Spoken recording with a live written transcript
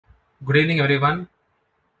Good evening, everyone.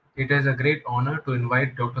 It is a great honor to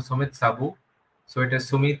invite Dr. Sumit Saboo. So it is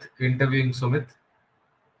Sumit interviewing Sumit.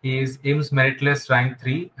 He is AIIMS Merit List Rank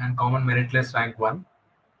 3 and Common Merit List Rank 1.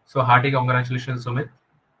 So hearty congratulations, Sumit.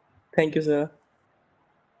 Thank you, sir.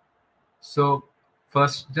 So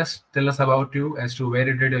first, just tell us about you as to where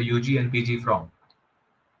you did your UG and PG from.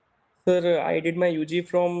 Sir, I did my UG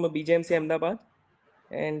from BJMC Ahmedabad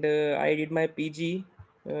and I did my PG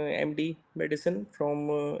MD medicine from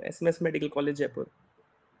SMS Medical College, Jaipur.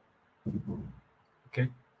 Okay.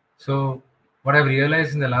 So what I've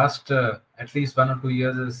realized in the last at least 1 or 2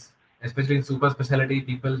 years is, especially in super specialty,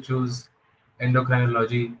 people choose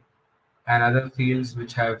endocrinology and other fields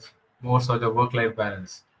which have more sort of work-life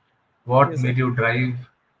balance. What Yes, sir. made you drive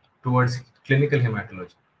towards clinical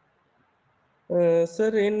hematology?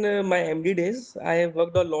 Sir, in my MD days, I have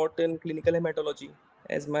worked a lot in clinical hematology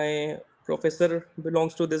as my professor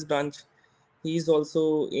belongs to this branch. He is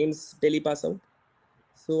also AIMS Delhi pass out.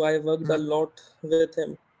 So I worked a lot with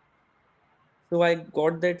him. So I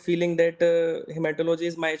got that feeling that hematology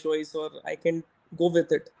is my choice or I can go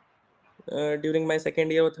with it during my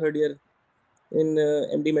second year or third year in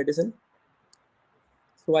MD medicine.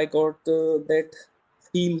 So I got that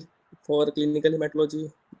feel for clinical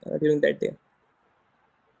hematology during that day.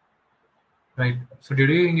 Right. So did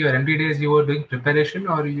you in your MD days you were doing preparation,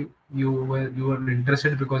 or you were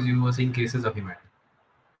interested because you were seeing cases of hemat?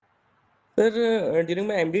 Sir, during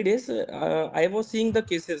my MD days, I was seeing the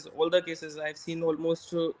cases, all the cases. I've seen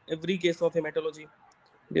almost every case of hematology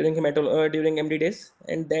during MD days,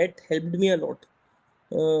 and that helped me a lot.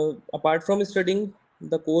 Apart from studying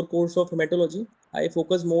the core course of hematology, I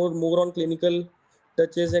focus more on clinical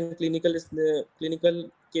touches and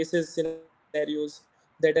clinical cases scenarios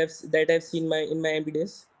that I've seen in my MD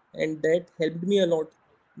days, and that helped me a lot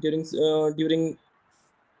during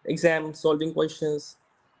exam solving questions.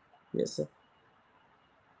 Yes, sir.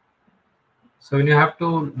 So when you have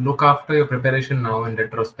to look after your preparation now in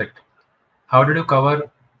retrospect, how did you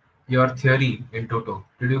cover your theory in toto?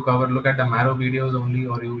 Did you cover look at the Marrow videos only,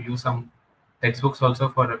 or you use some textbooks also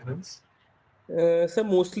for reference? So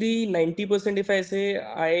mostly 90%, if I say,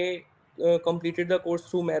 I completed the course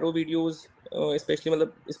through Marrow videos,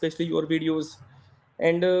 especially your videos,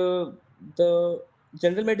 and the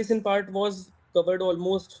general medicine part was covered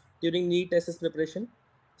almost during NEET SS preparation.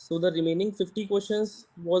 So the remaining 50 questions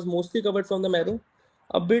was mostly covered from the Marrow,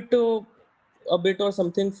 a bit, uh, a bit or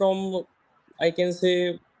something from, I can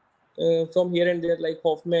say, from here and there, like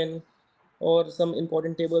Hoffman or some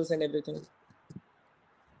important tables and everything.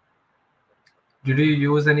 Did you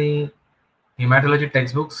use any hematology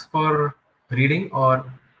textbooks for reading,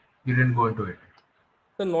 or you didn't go into it?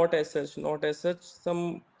 So not as such, not as such.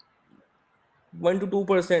 Some 1 to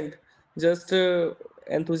 2%, just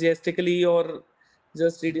enthusiastically or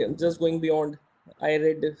just going beyond. I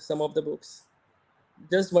read some of the books.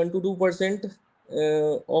 Just 1 to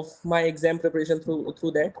 2% of my exam preparation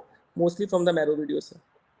through that, mostly from the Marrow videos.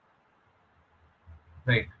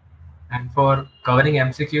 Right. And for covering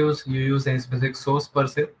MCQs, you use any specific source per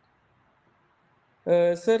se?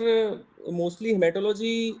 Sir, mostly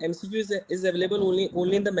hematology MCQ is available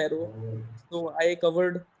only in the Marrow. So I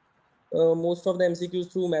covered most of the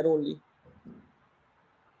MCQs through Marrow only.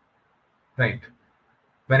 Right.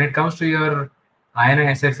 When it comes to your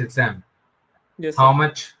INISX exam, Yes, how sir.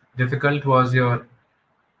 much difficult was your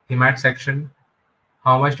hemat section?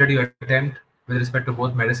 How much did you attempt with respect to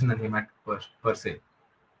both medicine and hemat per se?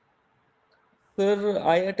 Sir,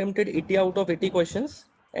 I attempted 80 out of 80 questions.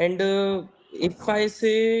 And if I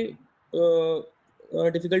say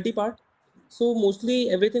difficulty part, so mostly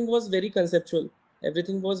everything was very conceptual.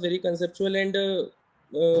 Everything was very conceptual, and the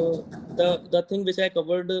thing which I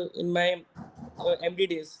covered in my MD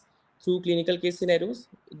days through clinical case scenarios,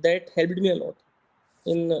 that helped me a lot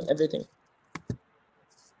in everything.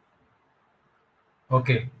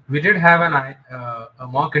 Okay. We did have a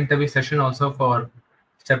mock interview session also for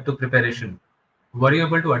step 2 preparation. Were you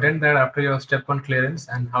able to attend that after your step 1 clearance,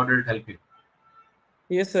 and how did it help you?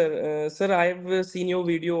 Yes, sir. Sir, I've seen your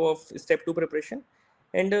video of step two preparation,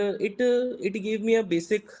 and it gave me a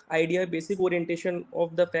basic idea, basic orientation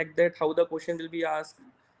of the fact that how the question will be asked,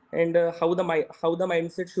 and how the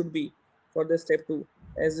mindset should be for the step two.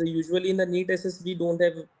 As usually in the NEET SS, we don't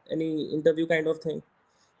have any interview kind of thing,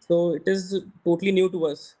 so it is totally new to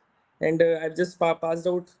us. And I've just passed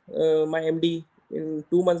out my MD in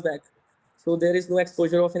 2 months back, so there is no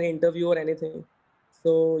exposure of an interview or anything.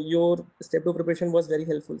 So your step two preparation was very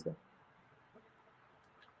helpful, sir.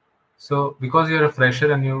 So, because you're a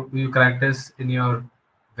fresher and you cracked this in your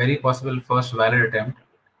very possible first valid attempt,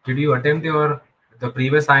 did you attempt your the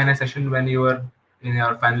previous INI session when you were in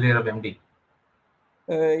your final year of MD?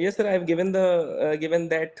 Yes, sir. I've given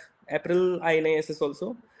that April INISS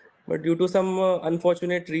also, but due to some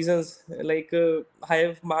unfortunate reasons, like I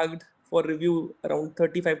have marked for review around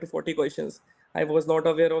 35 to 40 questions. I was not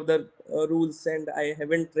aware of the rules and I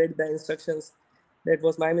haven't read the instructions. That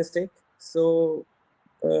was my mistake. So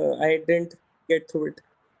I didn't get through it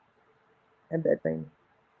at that time.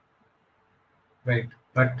 Right.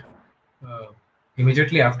 But uh,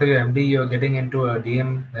 immediately after your MD, you're getting into a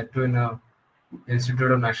DM, that too in a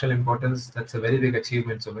institute of national importance. That's a very big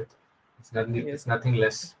achievement, Sumit. Yes, It's sir. nothing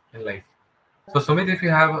less in life. So, Sumit, if you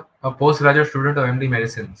have a postgraduate student of MD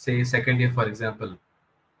medicine, say second year, for example,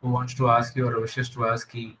 who wants to ask you or wishes to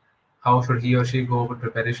ask he, how should he or she go about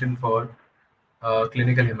preparation for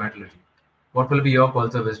clinical hematology? What will be your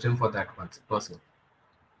pearls of wisdom for that person?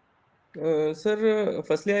 Sir,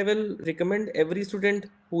 firstly, I will recommend every student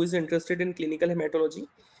who is interested in clinical hematology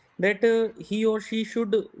that he or she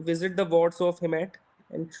should visit the wards of hemat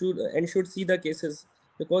and should see the cases,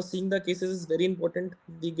 because seeing the cases is very important.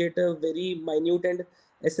 We get a very minute and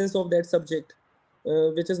essence of that subject,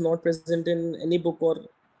 which is not present in any book or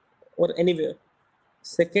anywhere.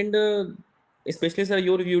 Second, especially sir,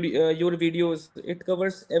 your videos, it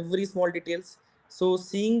covers every small details. So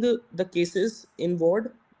seeing the cases in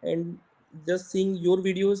ward and just seeing your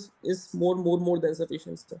videos is more than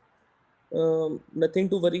sufficient, sir. Nothing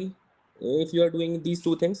to worry if you are doing these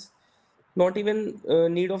two things. Not even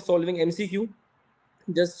need of solving MCQ.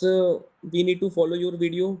 Just we need to follow your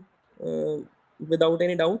video uh, without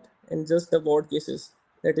any doubt, and just the ward cases.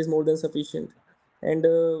 That is more than sufficient. And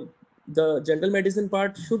the general medicine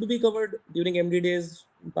part should be covered during MD days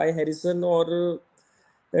by Harrison or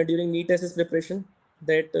during NEET SS preparation.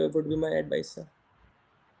 That would be my advice, sir.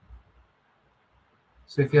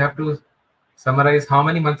 So, if you have to summarize, how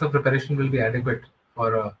many months of preparation will be adequate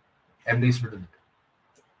for a MD student?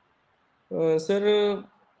 Sir,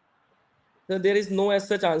 so there is no as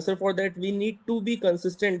such answer for that. We need to be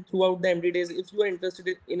consistent throughout the MD days. If you are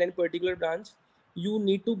interested in any particular branch, you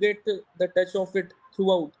need to get the touch of it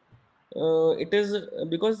throughout. It is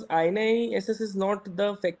because INISS is not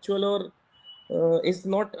the factual or is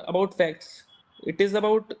not about facts. It is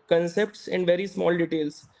about concepts and very small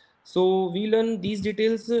details. So we learn these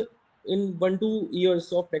details in 1 2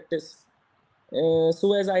 years of practice.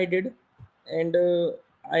 So as I did, and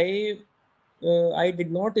I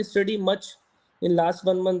did not study much in last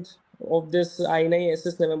 1 month of this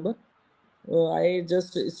INISS November. I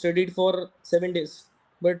just studied for 7 days,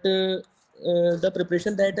 but the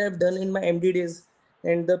preparation that I have done in my MD days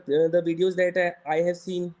and the videos that I have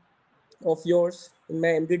seen of yours in my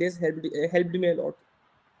MD days helped me a lot.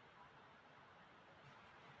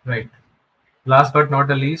 Right. Last but not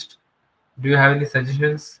the least, do you have any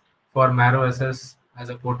suggestions for Marrow SS as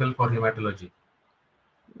a portal for hematology?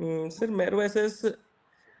 Sir, Marrow SS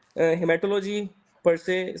hematology per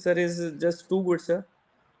se, sir, is just too good, sir.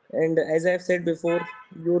 And as I have said before,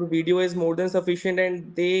 your video is more than sufficient,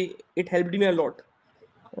 and it helped me a lot.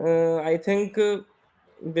 I think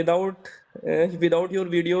without your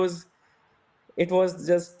videos, it was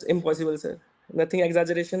just impossible, sir. Nothing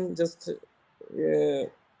exaggeration, just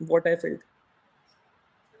what I felt.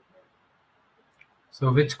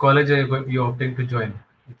 So, which college are you opting to join?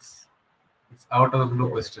 It's it's out of the blue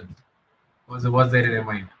Yes. question. Was there in your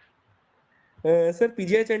mind? Sir,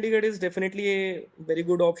 PGI Chandigarh is definitely a very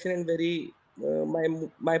good option and very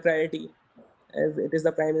my priority, as it is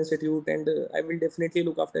the prime institute, and I will definitely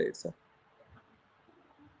look after it, sir.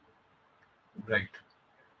 Right.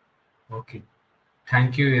 Okay.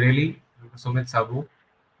 Thank you, really, Sumit Saboo,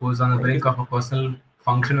 who is on the Thank you, brink sir. of a personal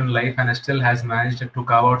function in life and still has managed to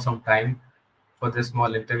carve out some time for this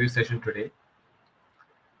small interview session today.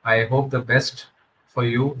 I hope the best for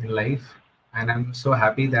you in life, and I'm so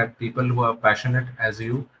happy that people who are passionate as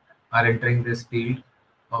you are entering this field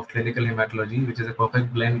of clinical hematology, which is a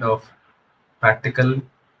perfect blend of practical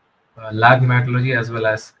lab hematology as well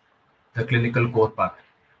as the clinical core part.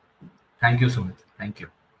 Thank you, Sumit. Thank you.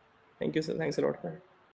 Thank you, sir. Thanks a lot, sir.